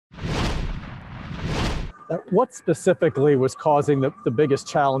What specifically was causing the biggest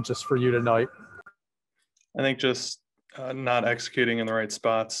challenges for you tonight? I think just not executing in the right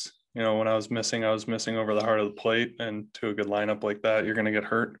spots. You know, when I was missing over the heart of the plate, and to a good lineup like that, you're going to get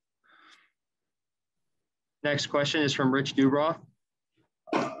hurt. Next question is from Rich Dubroff.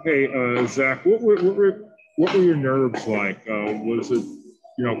 Hey, Zach, what were your nerves like? Was it,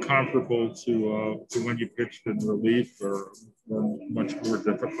 comparable to when you pitched in relief, or much more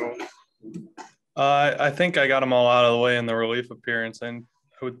difficult? I think I got them all out of the way in the relief appearance, and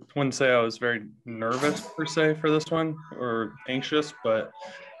wouldn't say I was very nervous per se for this one or anxious, but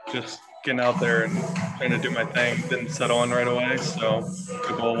just getting out there and trying to do my thing didn't settle in right away, so it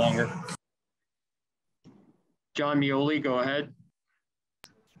took a little longer. John Mioli, go ahead.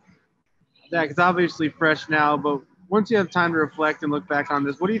 Zach, it's obviously fresh now, but once you have time to reflect and look back on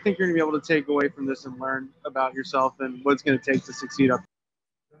this, what do you think you're going to be able to take away from this and learn about yourself and what it's going to take to succeed up?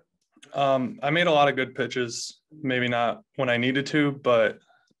 I made a lot of good pitches, maybe not when I needed to, but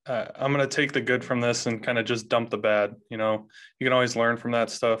I'm going to take the good from this and kind of just dump the bad. You know, you can always learn from that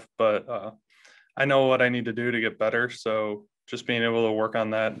stuff, but I know what I need to do to get better. So just being able to work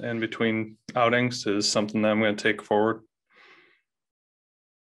on that in between outings is something that I'm going to take forward.